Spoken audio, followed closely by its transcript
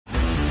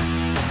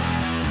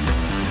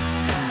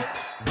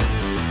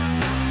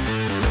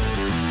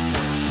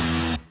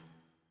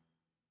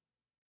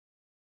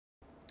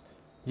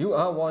You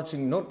are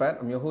watching Notepad.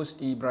 I'm your host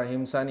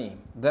Ibrahim Sani.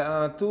 There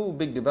are two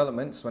big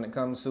developments when it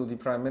comes to the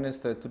Prime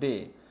Minister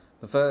today.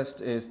 The first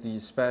is the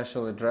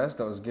special address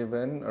that was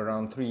given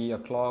around 3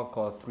 o'clock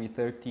or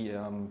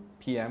 3:30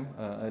 p.m.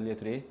 Earlier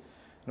today.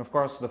 And of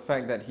course, the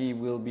fact that he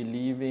will be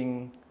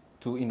leaving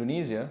to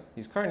Indonesia,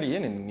 he's currently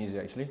in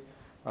Indonesia actually,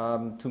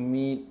 to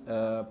meet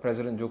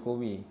President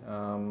Jokowi.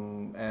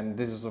 And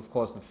this is of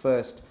course the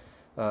first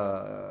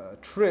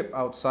trip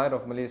outside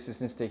of Malaysia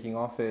since taking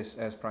office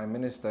as Prime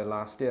Minister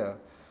last year.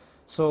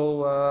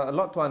 So a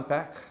lot to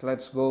unpack.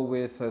 Let's go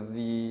with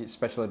the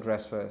special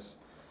address first.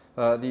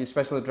 The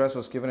special address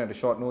was given at a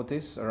short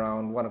notice,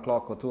 around 1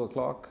 o'clock or 2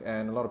 o'clock,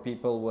 and a lot of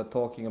people were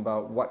talking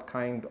about what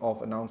kind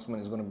of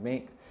announcement is going to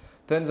make.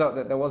 Turns out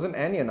that there wasn't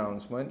any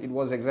announcement. It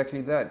was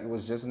exactly that. It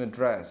was just an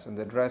address, and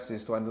the address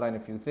is to underline a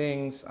few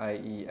things,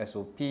 i.e.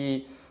 SOP,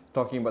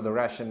 talking about the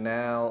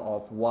rationale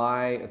of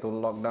why a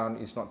total lockdown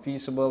is not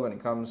feasible when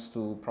it comes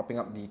to propping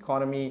up the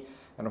economy,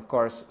 and of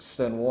course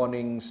stern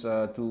warnings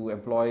to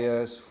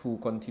employers who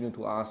continue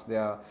to ask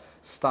their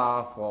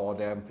staff or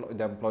their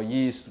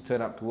employees to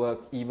turn up to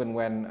work even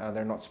when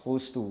they're not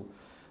supposed to.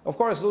 Of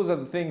course, those are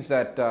the things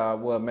that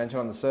were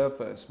mentioned on the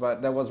surface,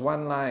 but there was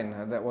one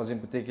line that was in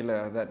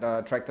particular that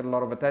attracted a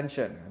lot of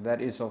attention. That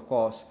is, of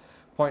course,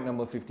 point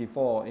number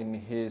 54 in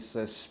his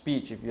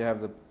speech, if you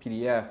have the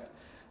PDF,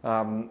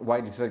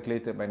 widely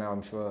circulated by now,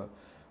 I'm sure,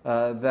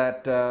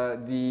 that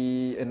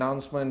the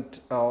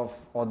announcement of,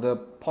 or the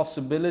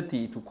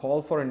possibility to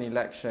call for an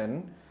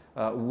election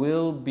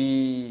will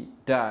be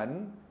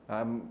done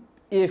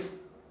if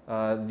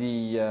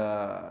the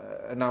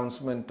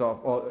announcement of,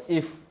 or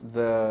if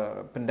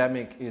the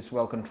pandemic is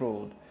well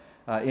controlled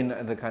in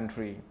the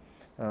country.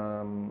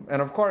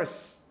 And of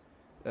course,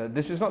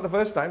 this is not the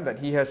first time that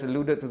he has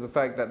alluded to the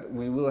fact that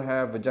we will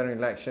have a general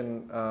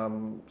election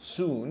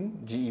soon,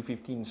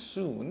 GE15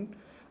 soon.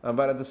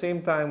 But at the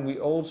same time, we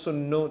also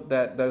note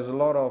that there's a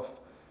lot of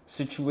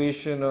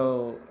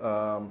situational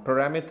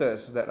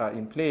parameters that are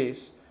in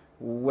place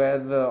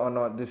whether or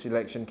not this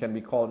election can be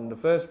called in the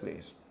first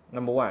place.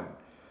 Number one,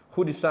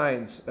 who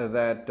decides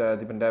that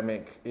the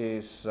pandemic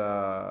is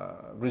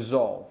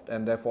resolved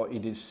and therefore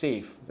it is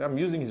safe? I'm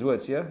using his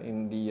words here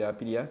in the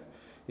PDF.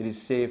 It is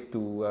safe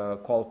to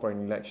call for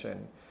an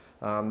election.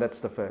 That's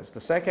the first. The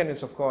second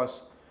is, of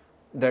course,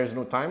 there is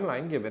no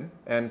timeline given,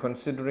 and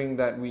considering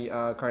that we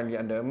are currently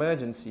under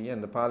emergency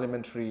and the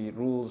parliamentary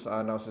rules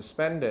are now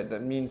suspended,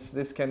 that means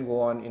this can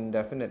go on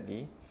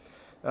indefinitely.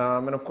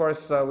 And of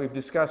course, we've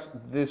discussed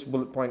this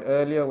bullet point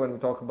earlier when we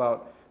talk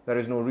about there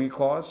is no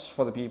recourse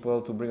for the people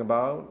to bring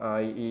about,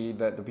 i.e.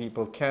 that the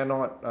people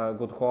cannot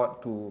go to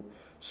court to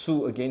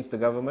sue against the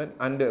government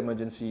under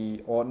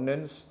emergency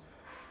ordinance.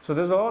 So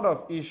there's a lot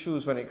of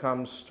issues when it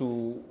comes to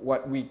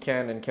what we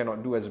can and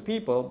cannot do as a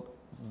people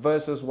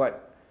versus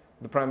what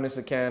the Prime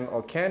Minister can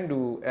or can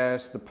do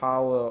as the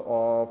power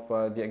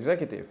of the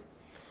executive.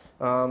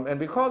 And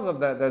because of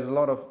that, there's a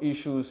lot of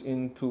issues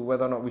into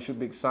whether or not we should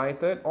be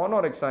excited or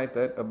not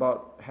excited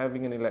about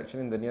having an election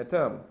in the near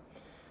term.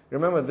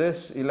 Remember,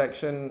 this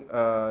election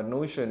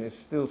notion is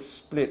still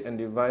split and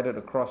divided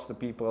across the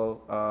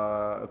people,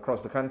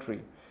 across the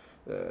country.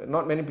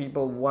 Not many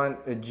people want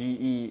a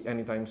GE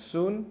anytime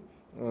soon.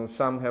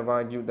 Some have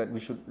argued that we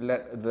should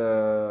let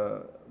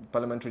the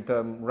parliamentary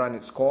term run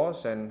its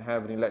course and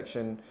have an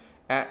election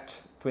at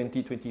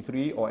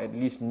 2023 or at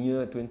least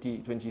near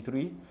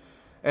 2023.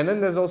 And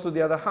then there's also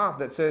the other half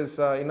that says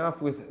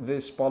enough with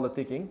this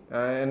politicking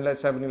and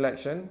let's have an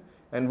election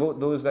and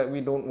vote those that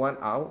we don't want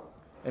out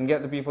and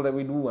get the people that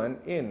we do want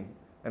in.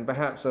 And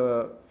perhaps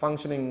a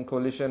functioning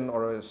coalition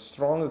or a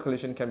stronger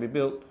coalition can be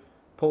built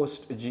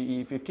post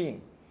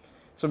GE15.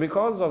 So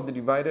because of the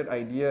divided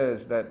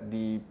ideas that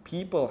the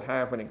people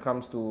have when it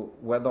comes to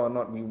whether or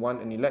not we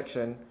want an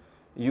election,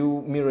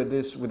 you mirror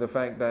this with the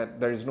fact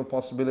that there is no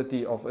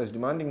possibility of us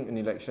demanding an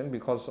election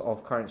because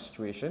of current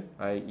situation,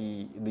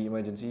 i.e. the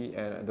emergency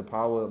and the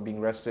power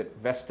being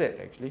vested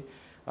actually,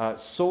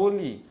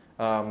 solely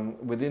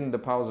within the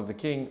powers of the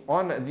king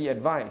on the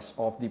advice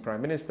of the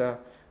Prime Minister.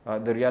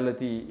 The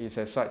reality is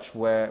as such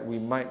where we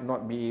might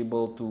not be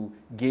able to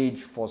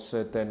gauge for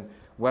certain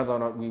whether or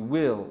not we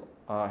will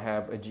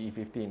have a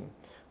GE15.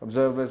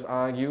 Observers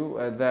argue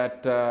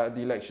that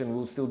the election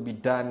will still be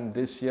done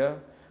this year,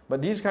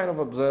 but these kind of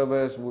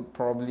observers would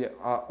probably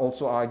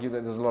also argue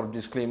that there's a lot of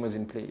disclaimers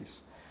in place.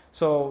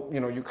 So,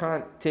 you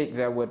can't take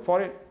their word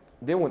for it.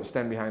 They won't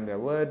stand behind their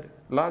word,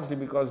 largely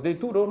because they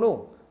too don't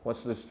know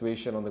what's the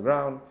situation on the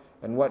ground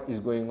and what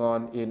is going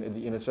on in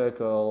the inner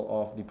circle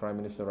of the Prime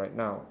Minister right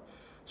now.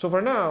 So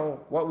for now,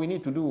 what we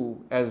need to do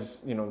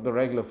as the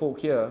regular folk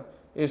here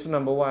is,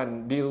 number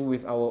one, deal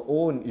with our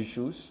own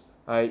issues,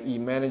 i.e.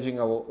 managing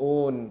our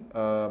own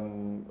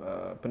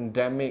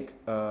pandemic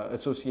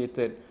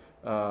associated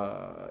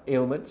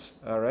ailments,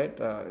 all right?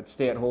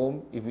 Stay at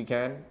home if we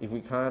can. If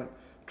we can't,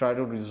 try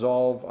to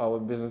resolve our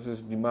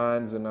businesses'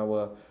 demands and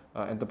our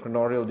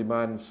entrepreneurial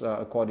demands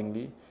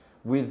accordingly,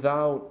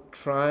 without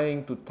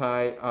trying to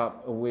tie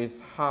up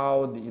with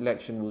how the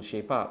election will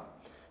shape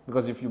up.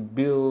 Because if you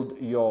build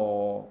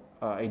your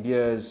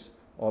ideas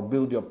or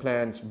build your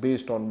plans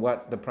based on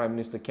what the Prime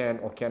Minister can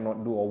or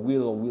cannot do, or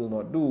will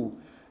not do,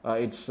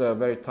 it's a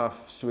very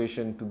tough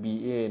situation to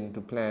be in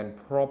to plan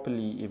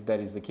properly if that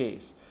is the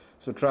case.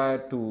 So try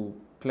to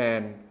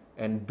plan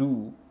and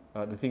do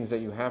the things that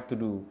you have to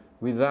do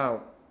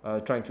without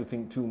trying to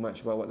think too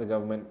much about what the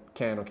government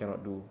can or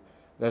cannot do.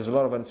 There's a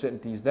lot of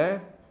uncertainties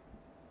there.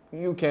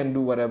 You can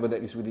do whatever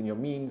that is within your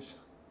means.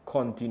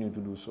 Continue to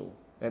do so.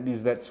 At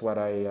least that's what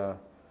I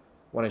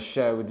want to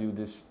share with you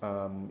this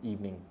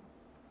evening.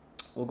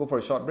 We'll go for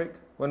a short break.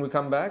 When we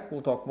come back,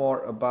 we'll talk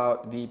more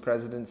about the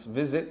President's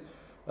visit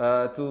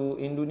to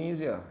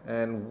Indonesia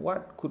and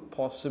what could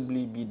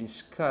possibly be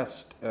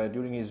discussed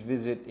during his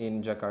visit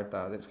in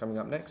Jakarta. That's coming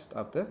up next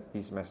after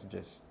these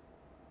messages.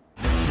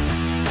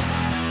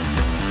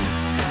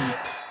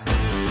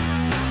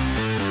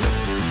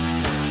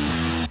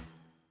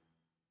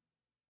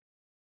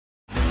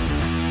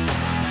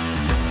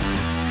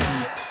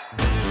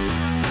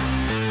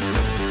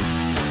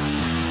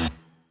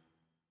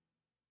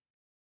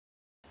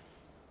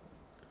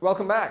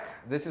 Welcome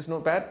back. This is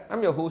Notepad.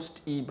 I'm your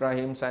host,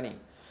 Ibrahim Sani.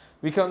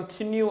 We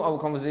continue our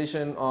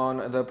conversation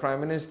on the Prime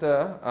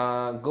Minister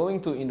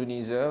going to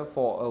Indonesia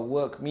for a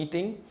work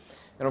meeting.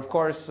 And of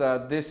course,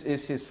 this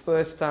is his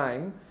first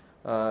time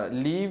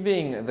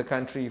leaving the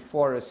country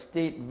for a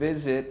state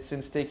visit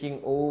since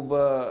taking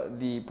over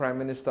the Prime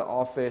Minister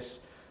office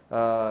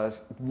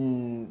early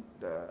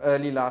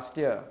last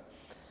year.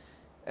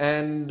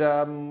 And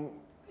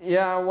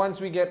yeah,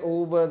 once we get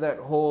over that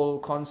whole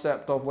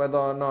concept of whether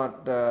or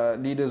not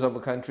leaders of a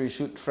country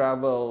should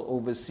travel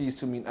overseas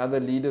to meet other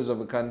leaders of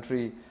a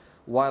country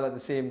while at the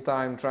same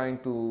time trying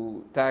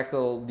to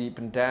tackle the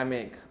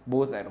pandemic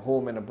both at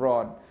home and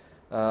abroad,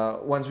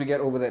 once we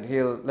get over that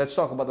hill, let's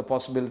talk about the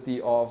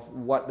possibility of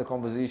what the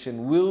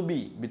conversation will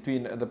be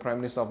between the Prime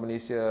Minister of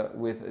Malaysia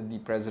with the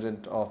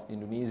President of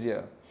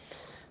Indonesia.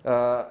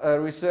 A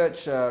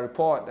research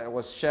report that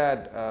was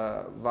shared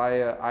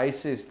via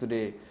ISIS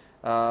today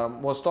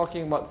was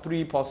talking about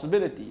three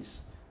possibilities.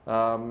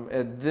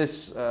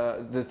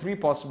 The three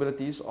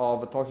possibilities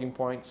of talking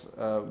points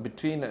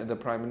between the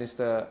Prime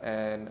Minister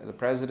and the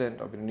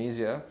President of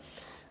Indonesia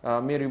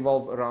may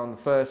revolve around,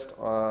 first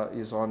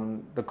is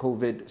on the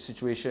COVID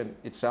situation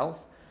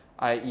itself,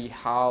 i.e.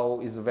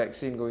 how is the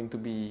vaccine going to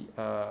be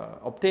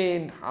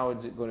obtained, how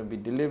is it going to be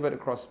delivered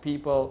across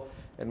people,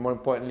 and more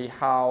importantly,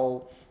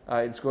 how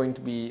it's going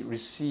to be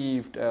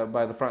received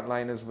by the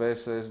frontliners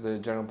versus the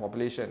general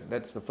population.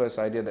 That's the first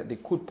idea that they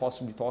could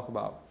possibly talk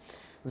about.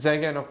 The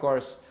second, of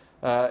course,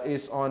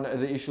 is on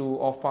the issue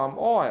of palm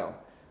oil.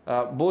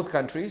 Both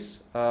countries,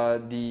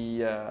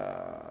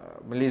 Malaysia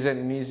and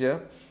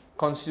Indonesia,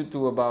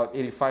 constitute about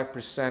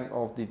 85%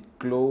 of the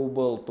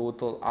global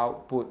total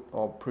output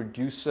or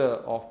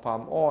producer of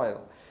palm oil.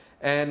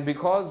 And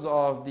because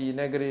of the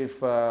negative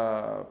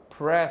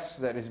press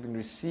that has been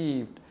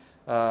received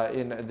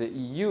in the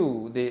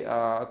EU, they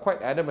are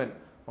quite adamant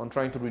on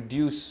trying to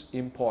reduce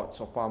imports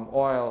of palm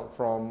oil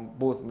from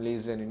both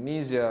Malaysia and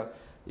Indonesia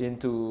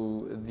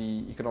into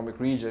the economic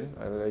region,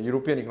 the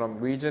European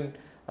economic region,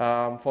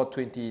 for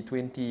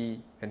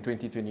 2020 and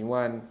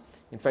 2021.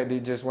 In fact, they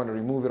just want to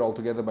remove it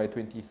altogether by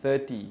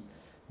 2030.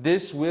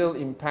 This will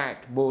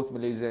impact both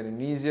Malaysia and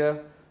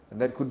Indonesia,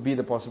 and that could be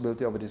the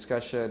possibility of a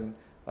discussion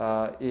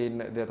in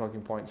their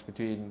talking points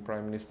between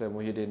Prime Minister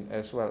Muhyiddin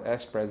as well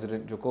as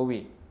President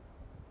Jokowi.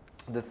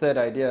 The third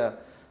idea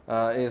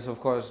is, of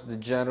course, the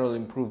general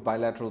improved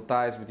bilateral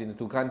ties between the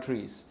two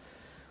countries.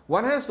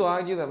 One has to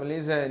argue that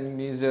Malaysia and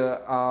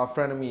Indonesia are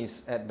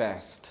frenemies at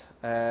best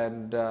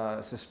and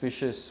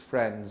suspicious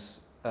friends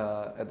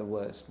at the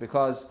worst,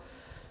 because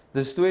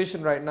the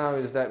situation right now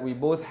is that we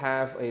both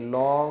have a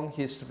long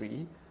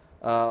history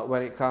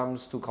when it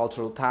comes to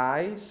cultural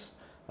ties,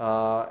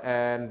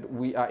 and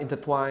we are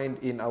intertwined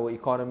in our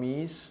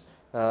economies,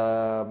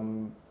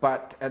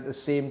 but at the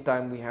same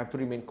time we have to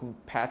remain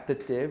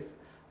competitive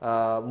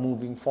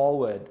moving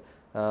forward.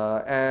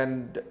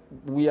 And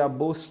we are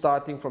both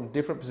starting from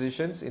different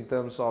positions in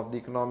terms of the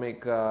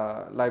economic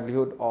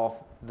livelihood of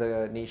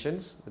the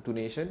nations, the two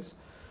nations.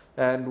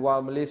 And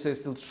while Malaysia is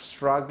still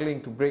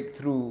struggling to break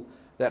through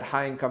that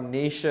high-income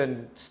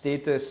nation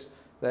status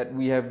that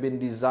we have been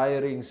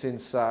desiring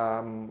since,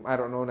 I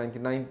don't know,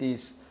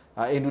 1990s,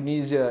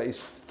 Indonesia is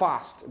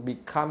fast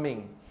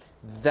becoming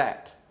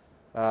that.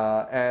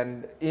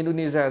 And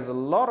Indonesia has a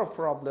lot of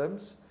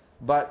problems,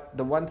 but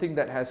the one thing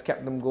that has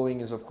kept them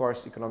going is, of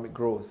course, economic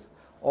growth.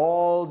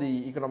 All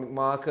the economic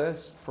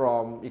markers,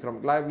 from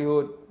economic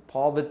livelihood,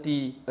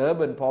 poverty,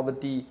 urban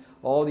poverty,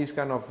 all these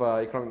kind of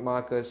economic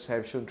markers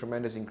have shown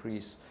tremendous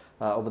increase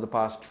over the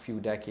past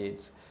few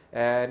decades.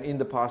 And in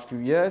the past few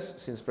years,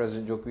 since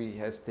President Jokowi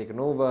has taken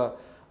over,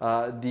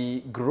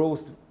 the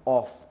growth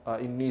of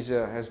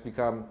Indonesia has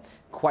become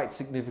quite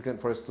significant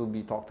for us to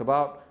be talked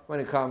about when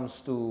it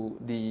comes to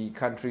the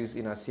countries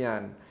in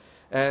ASEAN.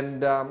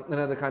 And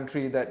another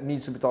country that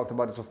needs to be talked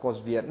about is, of course,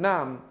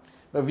 Vietnam.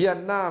 But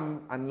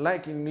Vietnam,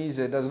 unlike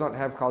Indonesia, does not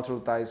have cultural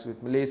ties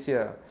with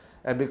Malaysia.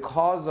 And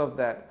because of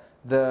that,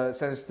 the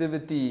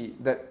sensitivity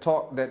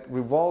that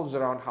revolves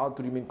around how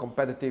to remain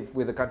competitive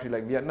with a country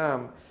like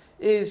Vietnam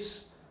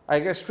is, I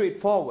guess,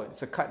 straightforward.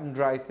 It's a cut and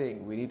dry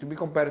thing. We need to be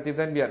competitive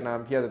than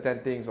Vietnam. Here are the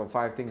 10 things or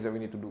 5 things that we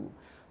need to do.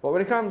 But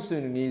when it comes to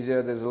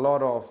Indonesia, there's a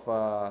lot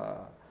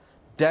of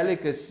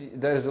delicacy.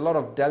 There's a lot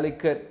of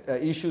delicate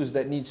issues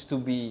that needs to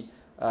be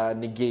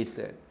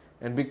negated.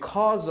 And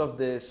because of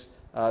this,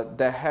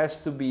 there has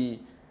to be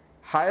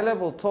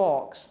high-level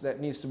talks that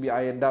needs to be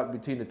ironed out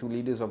between the two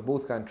leaders of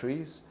both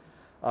countries,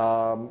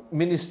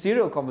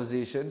 ministerial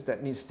conversations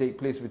that needs to take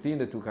place between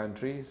the two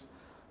countries,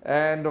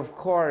 and of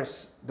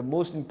course, the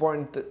most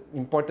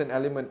important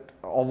element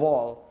of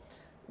all,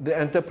 the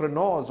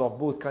entrepreneurs of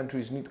both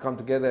countries need to come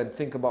together and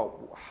think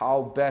about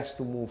how best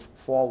to move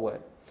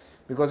forward.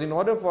 Because in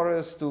order for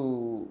us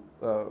to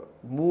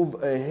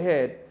move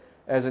ahead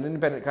as an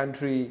independent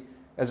country,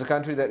 as a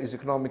country that is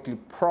economically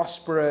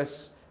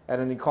prosperous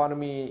and an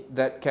economy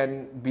that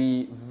can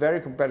be very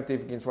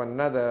competitive against one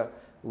another,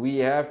 we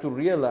have to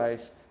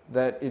realize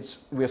that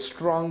we're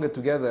stronger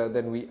together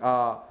than we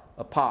are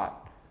apart.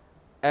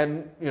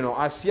 And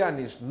ASEAN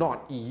is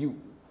not EU.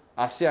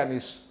 ASEAN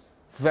is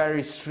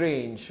very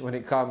strange when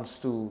it comes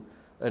to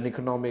an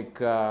economic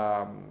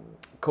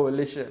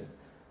coalition.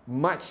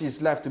 Much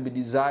is left to be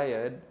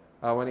desired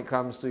when it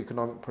comes to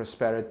economic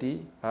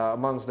prosperity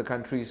amongst the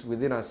countries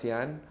within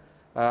ASEAN.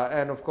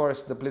 And of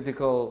course, the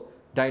political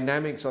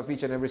dynamics of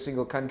each and every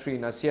single country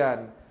in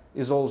ASEAN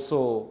is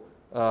also,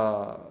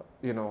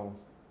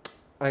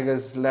 I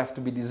guess, left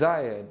to be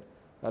desired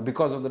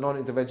because of the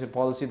non-intervention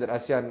policy that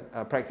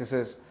ASEAN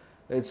practices.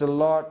 It's a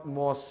lot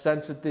more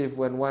sensitive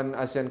when one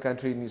ASEAN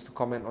country needs to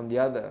comment on the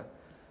other.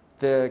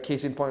 The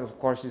case in point, of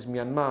course, is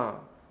Myanmar.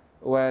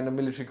 When a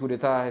military coup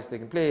d'etat has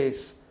taken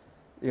place,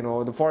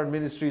 the foreign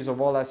ministries of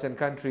all ASEAN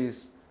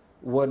countries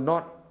were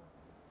not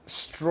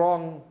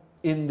strong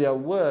in their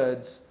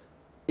words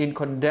in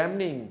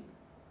condemning,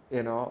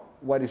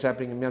 what is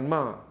happening in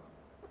Myanmar.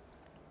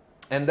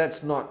 And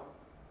that's not,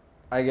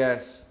 I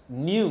guess,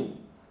 new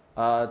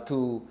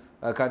to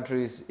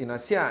countries in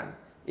ASEAN.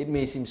 It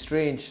may seem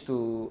strange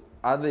to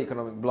other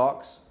economic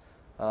blocs,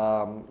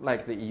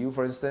 like the EU,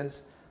 for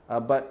instance,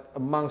 but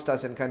amongst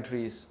ASEAN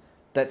countries,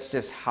 that's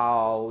just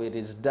how it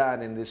is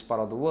done in this part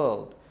of the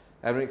world.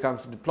 And when it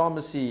comes to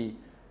diplomacy,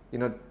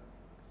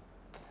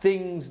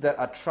 things that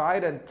are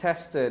tried and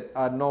tested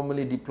are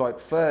normally deployed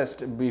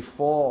first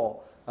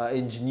before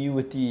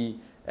ingenuity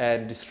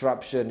and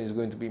disruption is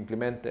going to be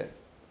implemented.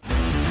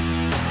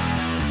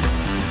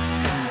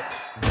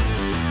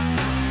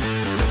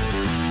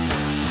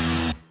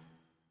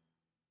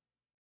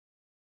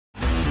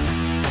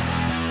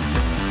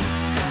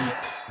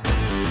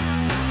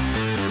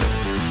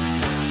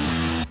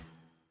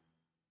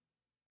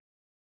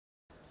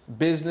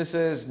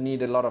 Businesses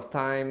need a lot of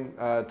time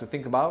to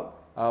think about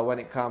when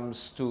it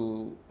comes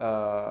to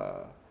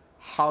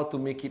how to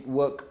make it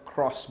work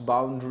cross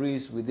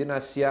boundaries within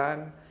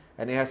ASEAN,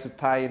 and it has to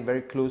tie in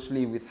very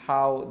closely with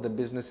how the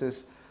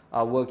businesses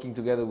are working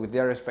together with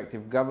their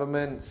respective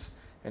governments.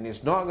 And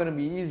it's not going to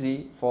be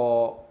easy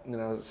for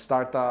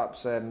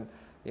startups and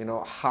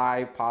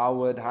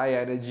high-powered,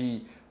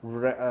 high-energy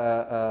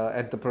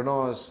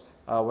entrepreneurs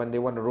when they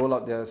want to roll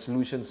out their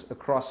solutions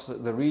across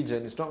the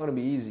region. It's not going to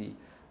be easy.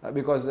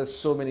 Because there's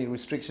so many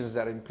restrictions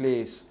that are in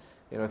place,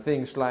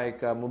 things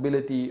like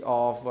mobility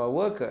of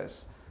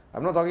workers.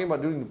 I'm not talking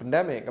about during the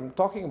pandemic, I'm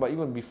talking about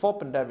even before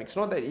pandemic. It's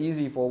not that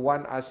easy for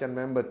one ASEAN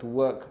member to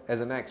work as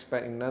an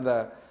expat in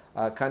another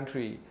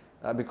country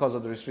because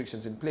of the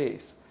restrictions in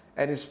place.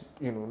 And it's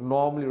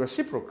normally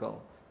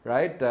reciprocal,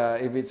 right?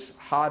 If it's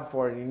hard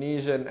for an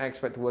Indonesian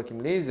expat to work in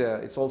Malaysia,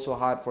 it's also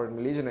hard for a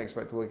Malaysian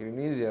expat to work in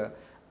Indonesia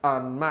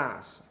en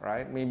masse,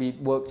 right? Maybe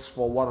it works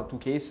for 1 or 2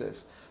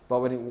 cases.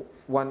 But when you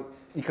want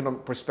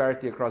economic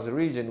prosperity across the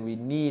region, we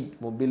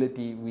need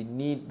mobility, we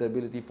need the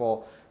ability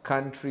for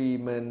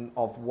countrymen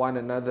of one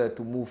another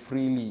to move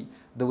freely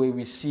the way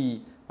we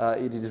see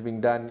it is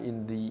being done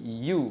in the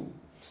EU.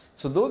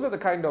 So those are the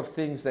kind of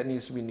things that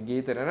needs to be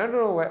negated. And I don't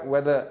know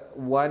whether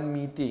one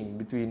meeting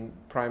between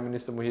Prime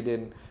Minister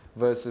Muhyiddin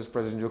versus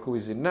President Jokowi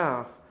is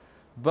enough,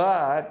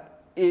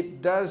 but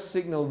it does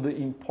signal the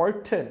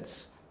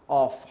importance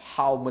of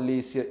how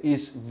Malaysia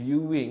is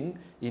viewing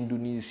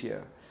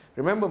Indonesia.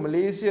 Remember,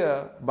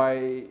 Malaysia,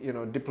 by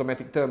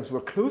diplomatic terms,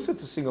 we're closer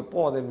to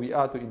Singapore than we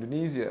are to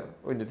Indonesia,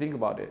 when you think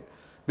about it.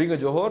 Being a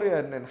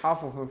Johorian and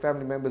half of my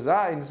family members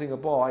are in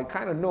Singapore, I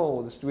kind of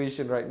know the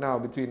situation right now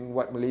between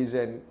what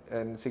Malaysia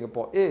and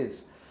Singapore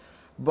is.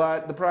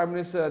 But the Prime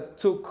Minister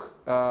took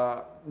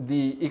the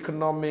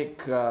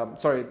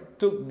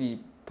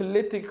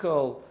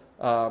political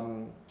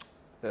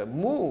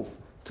move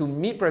to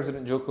meet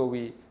President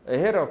Jokowi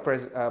ahead of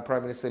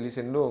Prime Minister Lee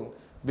Hsien Loong,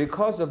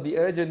 because of the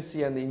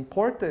urgency and the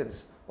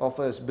importance of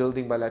us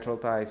building bilateral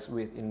ties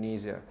with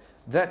Indonesia.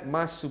 That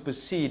must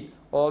supersede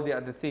all the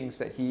other things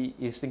that he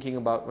is thinking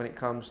about when it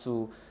comes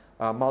to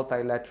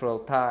multilateral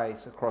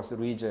ties across the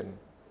region.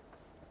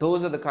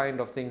 Those are the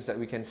kind of things that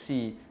we can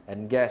see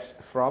and guess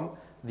from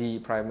the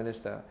Prime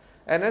Minister.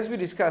 And as we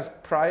discussed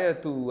prior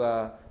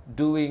to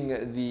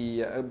doing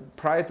the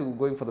prior to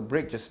going for the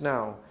break just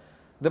now,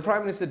 the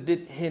Prime Minister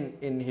did hint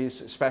in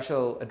his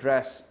special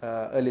address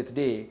earlier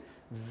today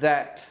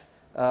that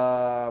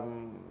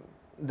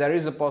there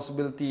is a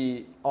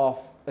possibility of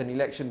an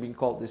election being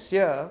called this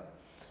year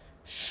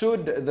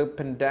should the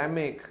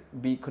pandemic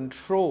be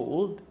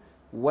controlled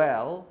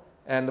well,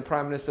 and the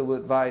Prime Minister will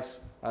advise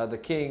the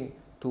King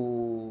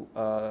to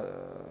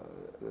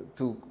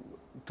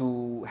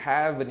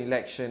have an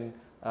election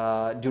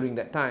during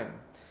that time.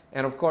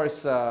 And of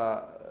course,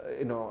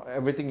 you know,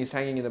 everything is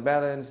hanging in the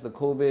balance. The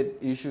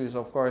COVID issue is,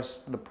 of course,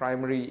 the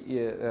primary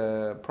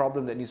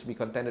problem that needs to be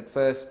contended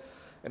first,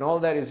 and all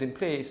that is in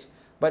place.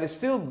 But it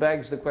still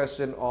begs the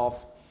question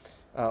of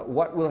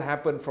what will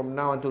happen from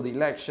now until the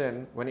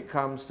election when it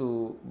comes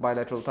to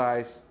bilateral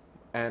ties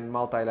and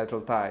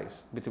multilateral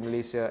ties between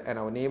Malaysia and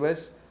our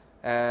neighbours,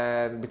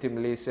 and between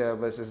Malaysia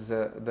versus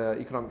the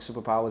economic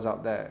superpowers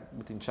out there,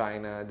 between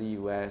China, the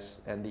US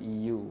and the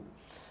EU.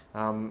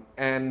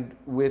 And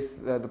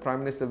with the Prime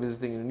Minister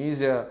visiting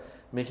Indonesia,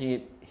 making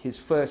it his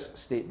first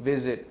state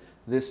visit,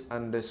 this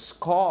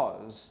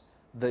underscores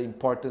the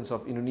importance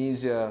of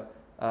Indonesia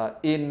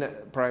in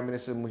Prime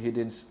Minister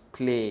Muhyiddin's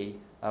play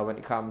when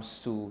it comes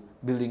to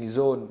building his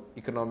own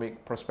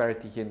economic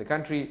prosperity here in the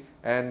country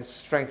and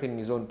strengthening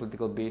his own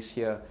political base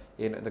here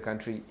in the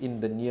country in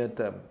the near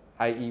term,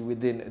 i.e.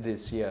 within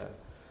this year.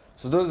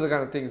 So those are the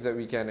kind of things that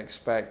we can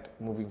expect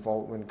moving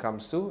forward when it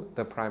comes to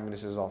the Prime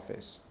Minister's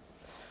office.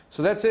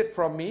 So that's it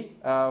from me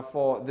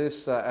for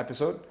this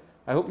episode.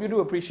 I hope you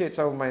do appreciate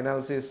some of my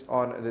analysis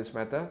on this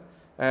matter,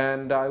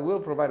 and I will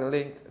provide a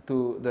link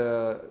to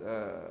the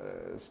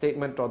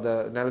statement or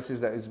the analysis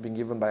that is being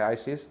given by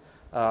ISIS,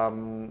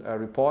 a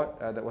report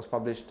that was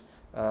published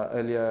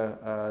earlier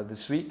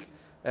this week.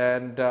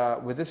 And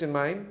with this in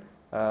mind,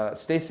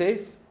 stay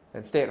safe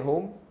and stay at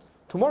home.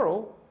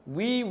 Tomorrow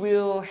we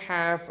will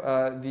have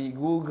the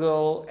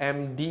Google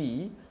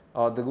MD,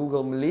 or the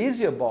Google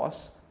Malaysia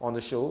boss, on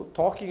the show,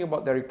 talking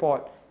about their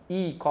report,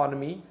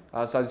 E-Economy,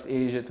 Southeast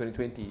Asia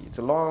 2020. It's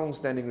a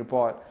long-standing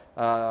report.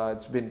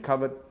 It's been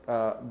covered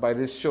by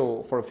this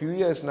show for a few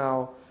years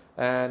now.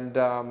 And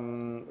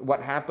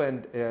what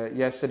happened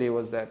yesterday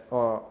was that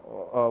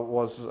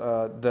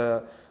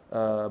the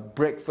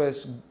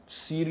breakfast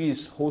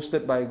series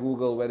hosted by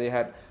Google, where they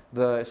had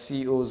the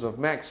CEOs of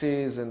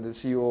Maxis and the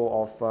CEO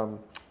of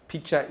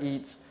Pizza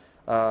Eats,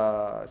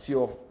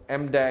 CEO of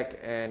MDEC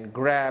and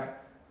Grab,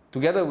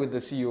 together with the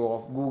CEO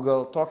of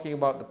Google, talking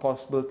about the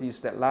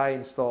possibilities that lie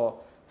in store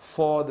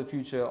for the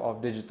future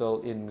of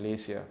digital in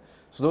Malaysia.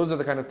 So those are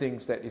the kind of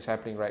things that is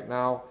happening right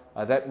now.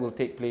 That will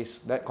take place,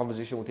 that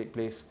conversation will take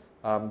place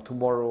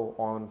tomorrow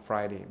on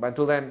Friday. But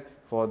until then,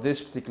 for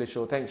this particular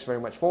show, thanks very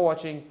much for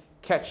watching.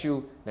 Catch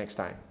you next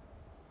time.